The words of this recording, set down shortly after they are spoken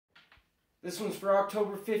This one's for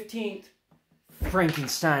October 15th.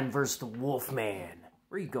 Frankenstein versus the Wolfman.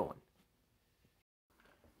 Where are you going?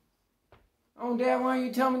 Oh, Dad, why don't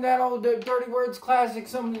you tell me that old Dirty Words classic?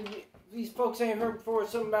 Some of these folks ain't heard before.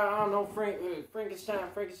 Something about, I don't know, Frankenstein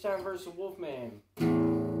versus the Wolfman.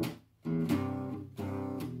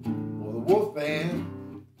 Well, the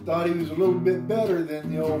Wolfman thought he was a little bit better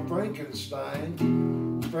than the old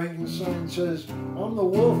Frankenstein. Frankenstein says, I'm the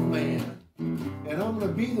Wolfman, and I'm going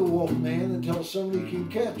to be the Wolfman until somebody can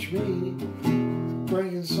catch me.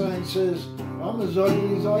 Frankenstein says, I'm as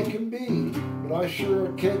ugly as I can be, but I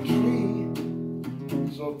sure catch me.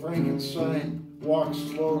 So Frankenstein walks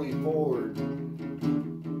slowly forward,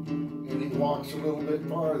 and he walks a little bit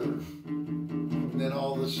farther. And then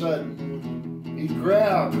all of a sudden, he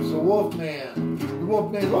grabs the Wolfman. The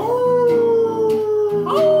Wolfman, oh!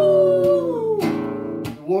 Oh!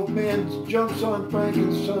 The Wolfman jumps on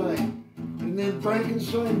Frankenstein. And then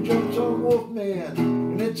Frankenstein jumps on Wolfman.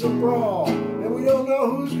 And it's a brawl. And we don't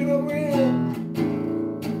know who's going to win.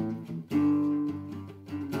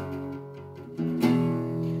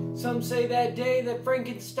 Some say that day that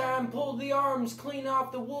Frankenstein pulled the arms clean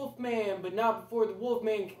off the Wolfman, but not before the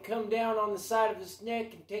Wolfman can come down on the side of his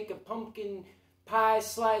neck and take a pumpkin pie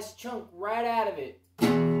sliced chunk right out of it.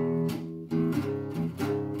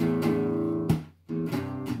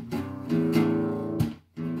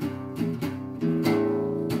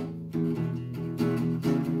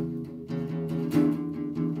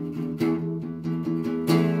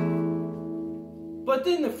 But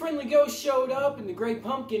then the friendly ghost showed up and the great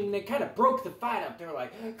pumpkin, and they kind of broke the fight up. They were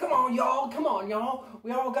like, come on, y'all.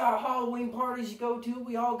 We all got Halloween parties to go to.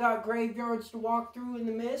 We all got graveyards to walk through in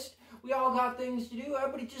the mist. We all got things to do.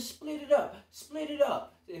 Everybody just split it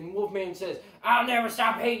up. And Wolfman says, I'll never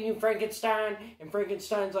stop hating you, Frankenstein. And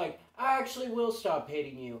Frankenstein's like, I actually will stop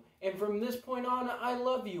hating you. And from this point on, I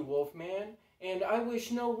love you, Wolfman. And I wish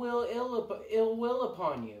no ill will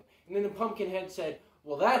upon you. And then the Pumpkinhead said,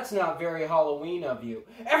 well, that's not very Halloween of you.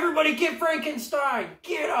 Everybody get Frankenstein!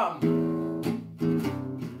 Get him!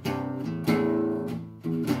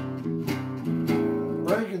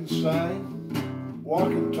 Frankenstein,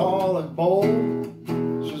 walking tall and bold,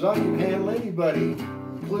 says, I can handle anybody,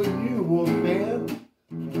 including you, Wolfman.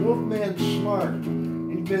 Wolfman's smart.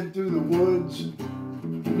 He's been through the woods.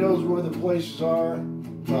 He knows where the places are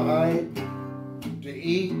to hide, to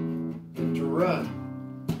eat, and to run.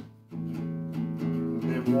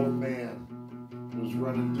 Wolfman was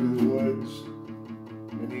running through the woods,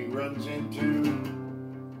 and he runs into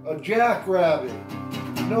a jackrabbit.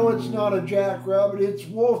 No, it's not a jackrabbit, it's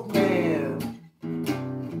Wolfman.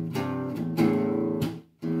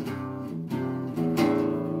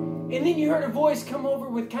 And then you heard a voice come over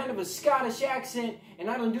with kind of a Scottish accent, and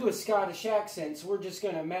I don't do a Scottish accent, so we're just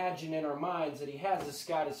going to imagine in our minds that he has a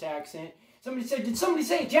Scottish accent. Somebody said, did somebody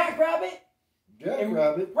say jackrabbit?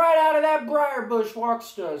 Jackrabbit. Right out of that briar bush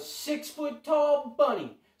walks a 6-foot-tall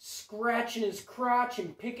bunny, scratching his crotch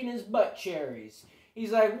and picking his butt cherries.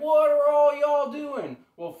 He's like, what are all y'all doing?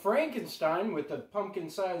 Well, Frankenstein, with the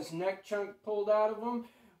pumpkin-sized neck chunk pulled out of him,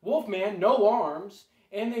 Wolfman, no arms,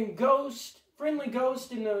 and then friendly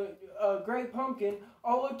Ghost and the Great Pumpkin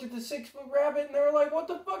all looked at the 6-foot rabbit, and they were like, what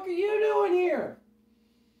the fuck are you doing here?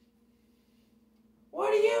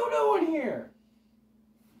 What are you doing here?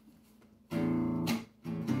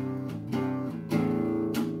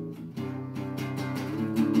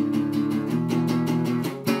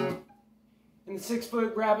 And the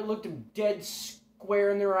 6-foot rabbit looked them dead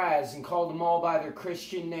square in their eyes and called them all by their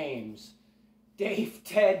Christian names. Dave,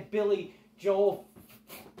 Ted, Billy, Joel,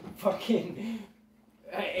 fucking...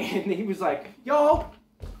 And he was like, y'all,